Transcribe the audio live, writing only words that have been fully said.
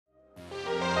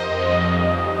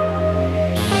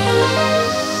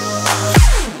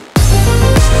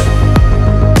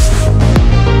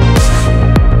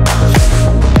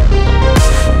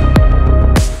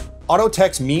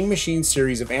Autotek's Mean Machine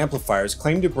series of amplifiers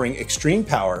claim to bring extreme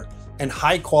power and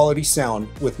high quality sound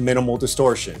with minimal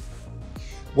distortion.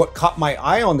 What caught my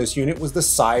eye on this unit was the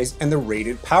size and the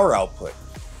rated power output.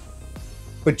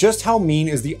 But just how mean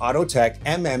is the Autotek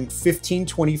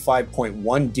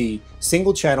MM1525.1D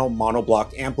single channel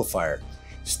monoblock amplifier?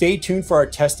 Stay tuned for our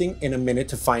testing in a minute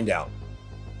to find out.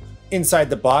 Inside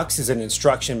the box is an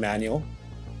instruction manual,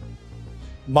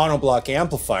 monoblock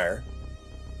amplifier,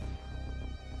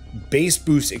 bass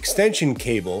boost extension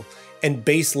cable, and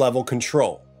bass level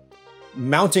control,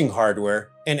 mounting hardware,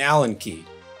 and Allen key.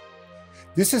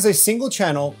 This is a single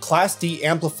channel Class D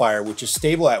amplifier which is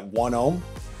stable at 1 ohm,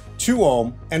 2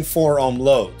 ohm, and 4 ohm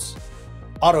loads.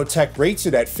 Autotek rates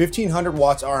it at 1500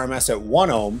 watts RMS at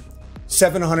 1 ohm,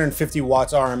 750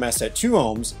 watts RMS at 2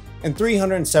 ohms, and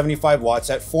 375 watts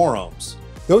at 4 ohms.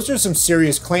 Those are some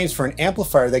serious claims for an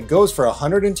amplifier that goes for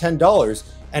 $110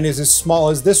 and is as small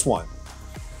as this one.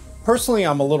 Personally,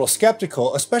 I'm a little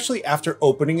skeptical, especially after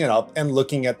opening it up and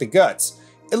looking at the guts.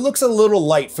 It looks a little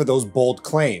light for those bold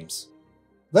claims.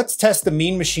 Let's test the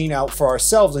Mean Machine out for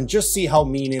ourselves and just see how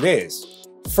mean it is.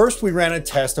 First, we ran a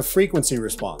test of frequency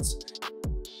response.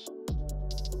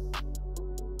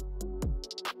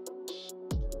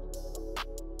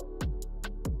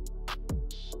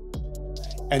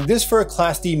 And this for a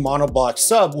Class D monoblock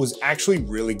sub was actually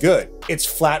really good. It's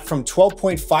flat from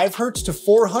 12.5 Hz to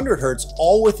 400 Hz,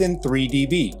 all within 3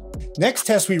 dB. Next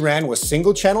test we ran was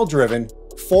single channel driven,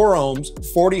 4 ohms,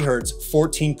 40 Hz,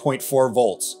 14.4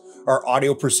 volts. Our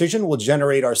audio precision will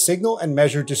generate our signal and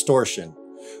measure distortion.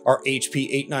 Our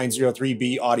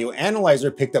HP8903B audio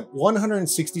analyzer picked up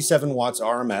 167 watts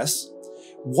RMS,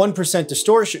 1%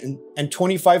 distortion, and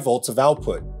 25 volts of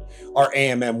output. Our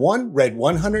AM-M1 read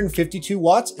 152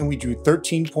 watts and we drew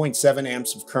 13.7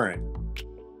 amps of current.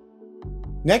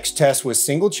 Next test was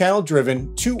single channel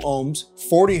driven, 2 ohms,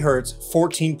 40 Hz,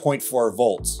 14.4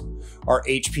 volts. Our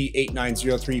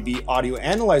HP8903B audio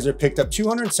analyzer picked up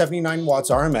 279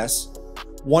 watts RMS,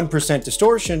 1%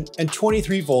 distortion, and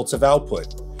 23 volts of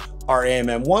output. Our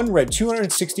AM-M1 read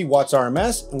 260 watts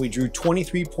RMS and we drew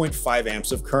 23.5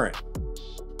 amps of current.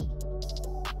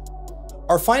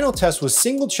 Our final test was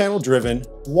single channel driven,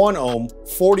 1 ohm,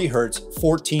 40 Hz,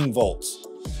 14 volts.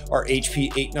 Our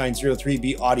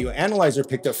HP8903B audio analyzer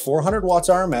picked up 400 watts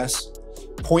RMS,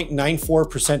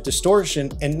 0.94%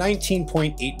 distortion, and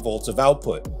 19.8 volts of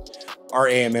output. Our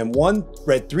AM-M1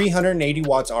 read 380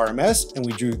 watts RMS and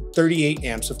we drew 38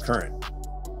 amps of current.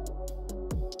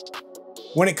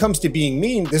 When it comes to being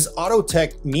mean, this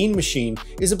Autotek Mean Machine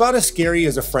is about as scary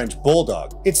as a French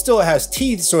bulldog. It still has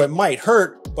teeth, so it might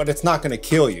hurt, but it's not going to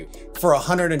kill you. For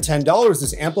 $110,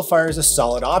 this amplifier is a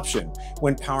solid option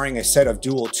when powering a set of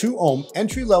dual 2 ohm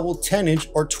entry-level 10-inch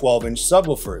or 12-inch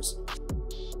subwoofers.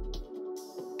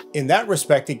 In that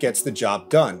respect, it gets the job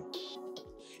done.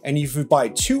 And if you buy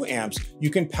 2 amps, you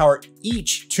can power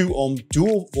each 2 ohm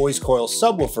dual voice coil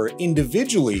subwoofer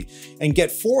individually and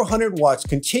get 400 watts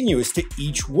continuous to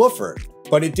each woofer.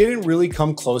 But it didn't really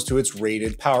come close to its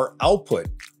rated power output,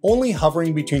 only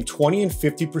hovering between 20 and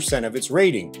 50% of its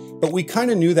rating, but we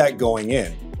kinda knew that going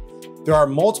in. There are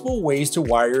multiple ways to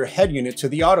wire your head unit to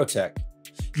the Autotek.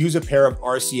 Use a pair of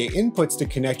RCA inputs to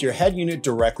connect your head unit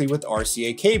directly with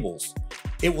RCA cables.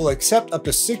 It will accept up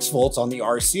to 6 volts on the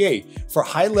RCA for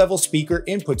high-level speaker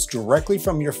inputs directly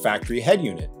from your factory head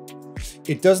unit.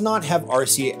 It does not have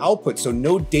RCA output, so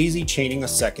no daisy chaining a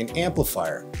second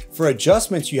amplifier. For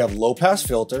adjustments, you have low-pass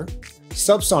filter,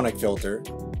 subsonic filter,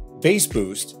 bass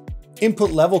boost, input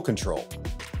level control.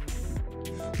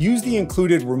 Use the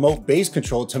included remote bass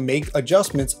control to make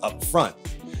adjustments up front.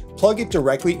 Plug it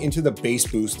directly into the bass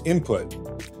boost input.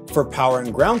 For power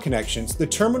and ground connections, the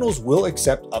terminals will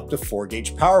accept up to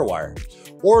 4-gauge power wire,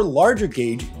 or larger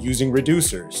gauge using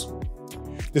reducers.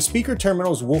 The speaker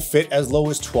terminals will fit as low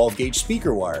as 12-gauge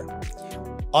speaker wire.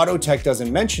 Autotek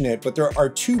doesn't mention it, but there are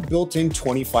 2 built-in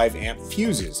 25 amp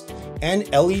fuses and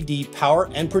LED power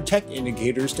and protect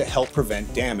indicators to help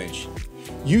prevent damage.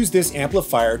 Use this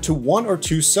amplifier to 1 or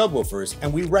 2 subwoofers,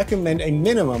 and we recommend a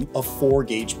minimum of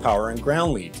 4-gauge power and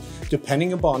ground leads,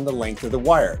 depending upon the length of the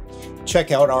wire.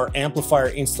 Check out our amplifier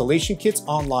installation kits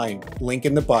online, link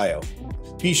in the bio.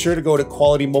 Be sure to go to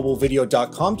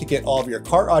qualitymobilevideo.com to get all of your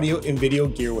car audio and video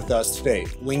gear with us today,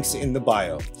 links in the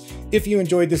bio. If you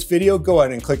enjoyed this video, go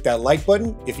ahead and click that like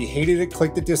button. If you hated it,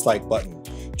 click the dislike button.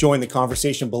 Join the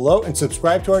conversation below and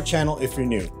subscribe to our channel if you're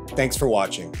new. Thanks for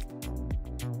watching.